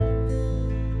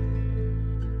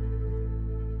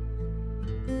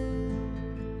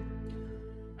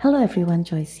Hello everyone,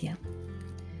 Joyce here.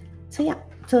 So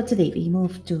today we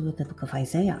move to the book of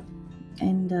Isaiah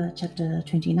and chapter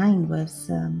 29 verse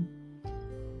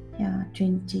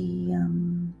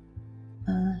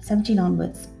 17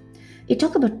 onwards. It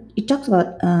talks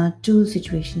about two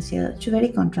situations here. Two very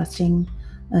contrasting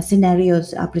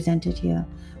scenarios are presented here.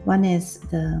 One is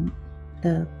the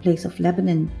place of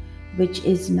Lebanon, which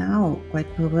is now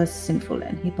quite perverse, sinful,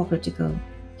 and hypocritical.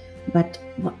 But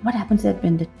what happens that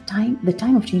when the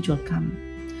time of change will come?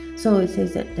 So it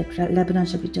says that Lebanon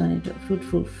shall be turned into a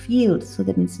fruitful field. So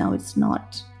that means now it's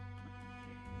not.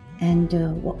 And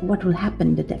what will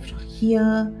happen? The deaf shall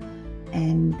hear,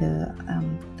 and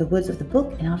the words of the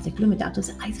book, and out of the gloom and out of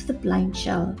the eyes of the blind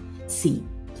shall see.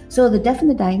 So the deaf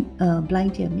and the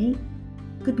blind here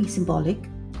could be symbolic,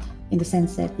 in the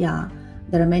sense that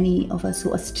there are many of us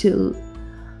who are still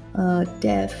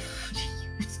deaf,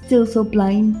 still so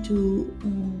blind to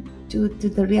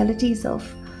the realities of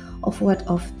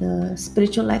the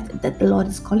spiritual life that the Lord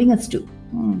is calling us to.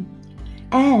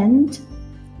 And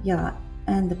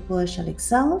the poor shall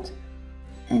exult,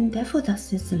 and therefore thus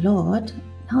says the Lord.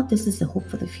 Now this is the hope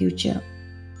for the future,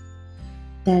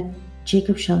 that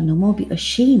Jacob shall no more be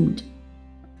ashamed,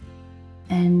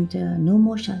 and no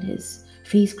more shall his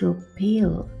face grow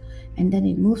pale. And then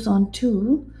it moves on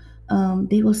to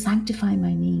they will sanctify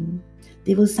my name.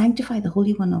 They will sanctify the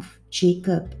Holy One of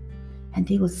Jacob, and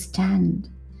they will stand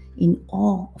in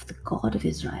awe of the God of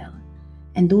Israel.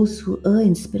 And those who err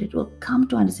in spirit will come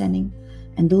to understanding,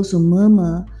 and those who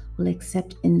murmur will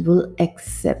accept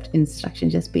instruction.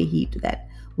 Just pay heed to that.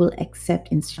 Will accept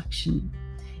instruction.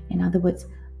 In other words,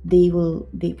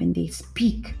 when they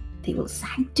speak, they will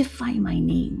sanctify my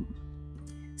name.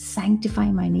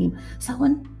 Sanctify my name. So I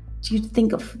want you to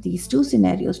think of these two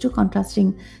scenarios, two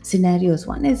contrasting scenarios.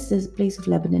 One is this place of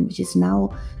Lebanon, which is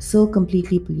now so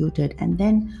completely polluted, and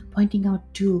then pointing out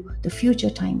to the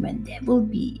future time when there will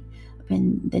be,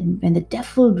 when the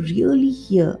deaf will really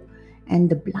hear, and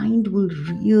the blind will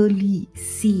really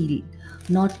see,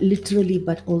 not literally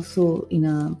but also in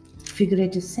a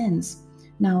figurative sense.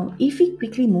 Now, if we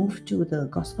quickly move to the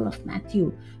Gospel of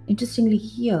Matthew, interestingly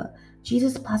here,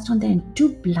 Jesus passed on there and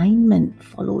two blind men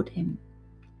followed him.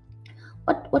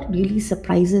 What really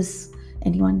surprises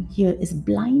anyone here is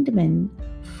blind men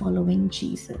following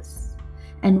Jesus.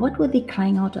 And what were they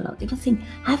crying out aloud? They were saying,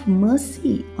 "Have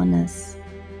mercy on us,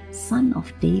 Son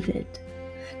of David."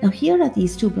 Now here are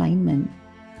these two blind men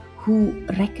who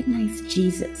recognize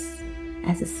Jesus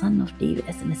as a Son of David,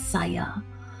 as a Messiah,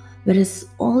 whereas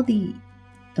all the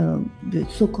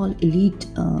so-called elite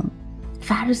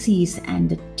Pharisees and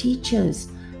the teachers,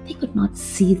 they could not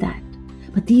see that.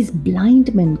 But these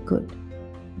blind men could.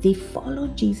 They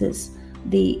followed Jesus.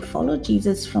 They followed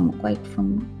Jesus from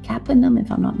Capernaum,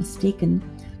 if I'm not mistaken,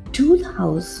 to the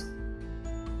house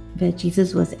where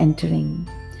Jesus was entering.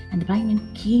 And the blind men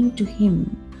came to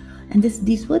him. And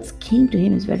these words "came to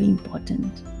him" is very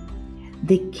important.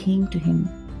 They came to him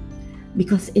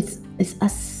because it's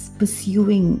us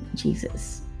pursuing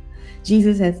Jesus.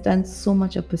 Jesus has done so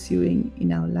much of pursuing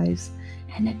in our lives.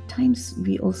 And at times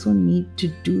we also need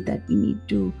to do that. We need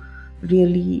to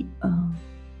really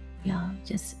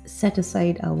just set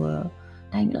aside our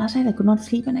time. Last night I could not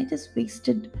sleep, and I just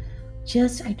wasted I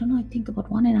think about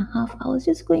 1.5 hours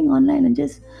just going online and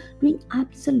just doing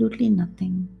absolutely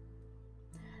nothing.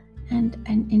 And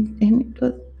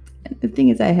the thing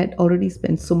is, I had already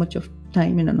spent so much of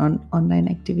time in an online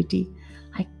activity.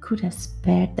 I could have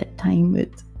spared that time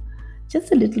with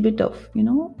just a little bit of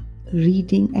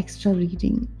reading, extra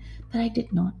reading, but I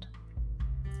did not.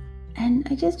 And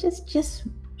I just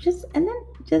and then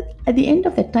just at the end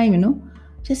of that time,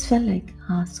 just felt like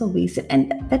so wasted.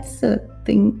 And that's the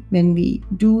thing when we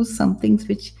do some things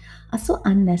which are so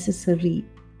unnecessary.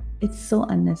 It's so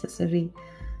unnecessary.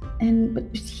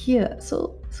 But here,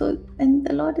 so and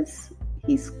the Lord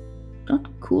he's not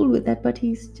cool with that, but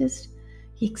he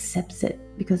accepts it,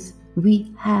 because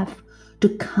we have to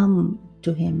come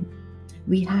to him.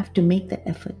 We have to make that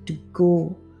effort to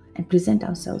go and present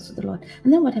ourselves to the Lord.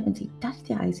 And then what happens? He touched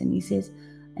their eyes, and he says,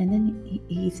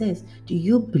 "Do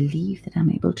you believe that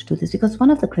I'm able to do this?" Because one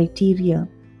of the criteria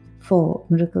for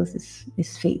miracles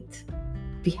is faith.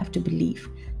 We have to believe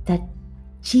that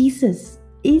Jesus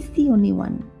is the only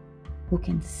one who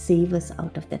can save us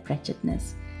out of that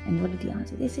wretchedness. And what did he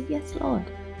answer? They said, "Yes, Lord."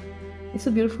 It's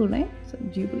so beautiful, right? So,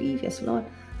 "Do you believe?" "Yes, Lord.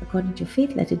 According to your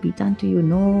faith, let it be done to you."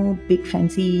 No big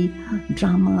fancy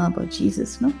drama about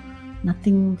Jesus. No,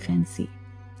 nothing fancy.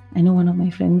 I know one of my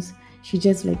friends, she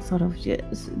just to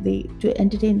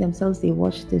entertain themselves, they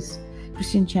watch this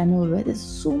Christian channel where there's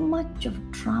so much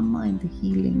of drama in the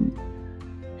healing.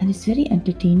 And it's very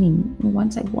entertaining.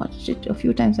 Once I watched it, a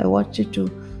few times I watched it too.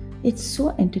 It's so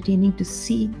entertaining to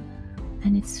see,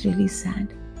 and it's really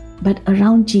sad. But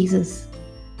around Jesus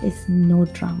is no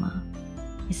drama.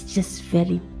 It's just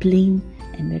very plain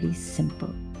and very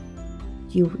simple.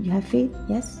 You have faith?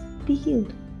 Yes? Be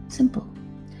healed. Simple.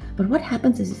 But what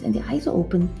happens is, and the eyes are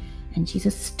open, and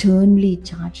Jesus sternly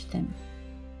charged them.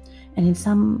 And in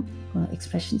some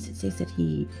expressions, it says that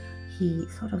he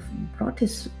sort of brought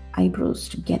his eyebrows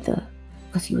together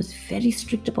because he was very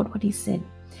strict about what he said.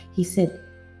 He said,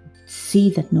 "See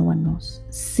that no one knows.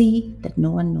 See that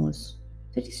no one knows."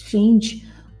 Very strange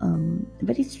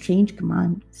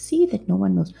command. See that no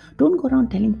one knows. Don't go around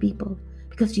telling people,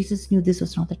 because Jesus knew this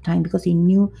was not the time, because he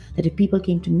knew that if people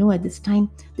came to know at this time,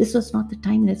 this was not the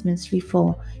time in his ministry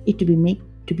for it to be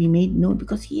made known,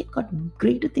 because he had got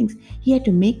greater things. He had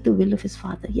to make the will of his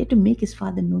Father. He had to make his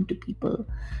Father known to people.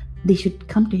 They should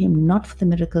come to him not for the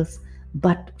miracles,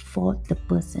 but for the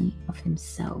person of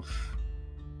himself.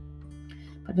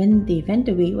 But when they went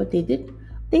away, what they did,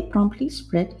 they promptly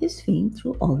spread his fame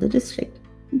through all the district,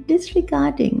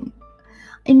 disregarding.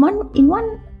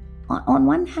 On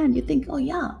one hand, you think, oh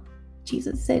yeah,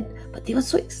 Jesus said, but they were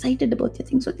so excited about their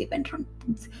thing, so they went around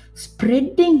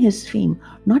spreading his fame,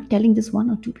 not telling this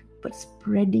one or two people, but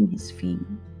spreading his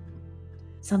fame.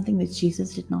 Something which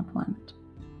Jesus did not want.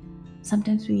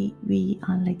 Sometimes we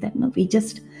are like that. No, we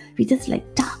just like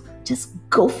just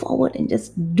go forward and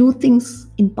just do things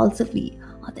impulsively.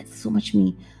 Oh, that's so much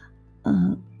me.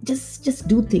 Just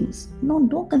do things.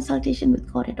 No consultation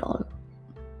with God at all.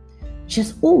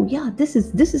 Just, oh yeah, this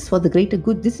is for the greater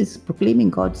good. This is proclaiming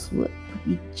God's word. But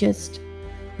we just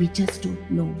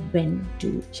don't know when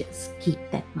to just keep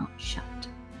that mouth shut.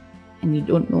 And we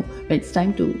don't know when it's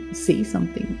time to say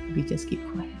something. We just keep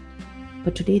quiet.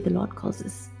 But today the Lord calls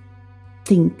us,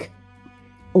 think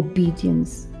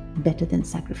obedience better than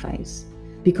sacrifice,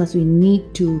 because we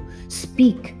need to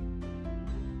speak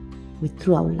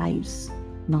through our lives,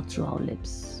 not through our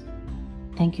lips.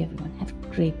 Thank you, everyone. Have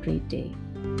a great day.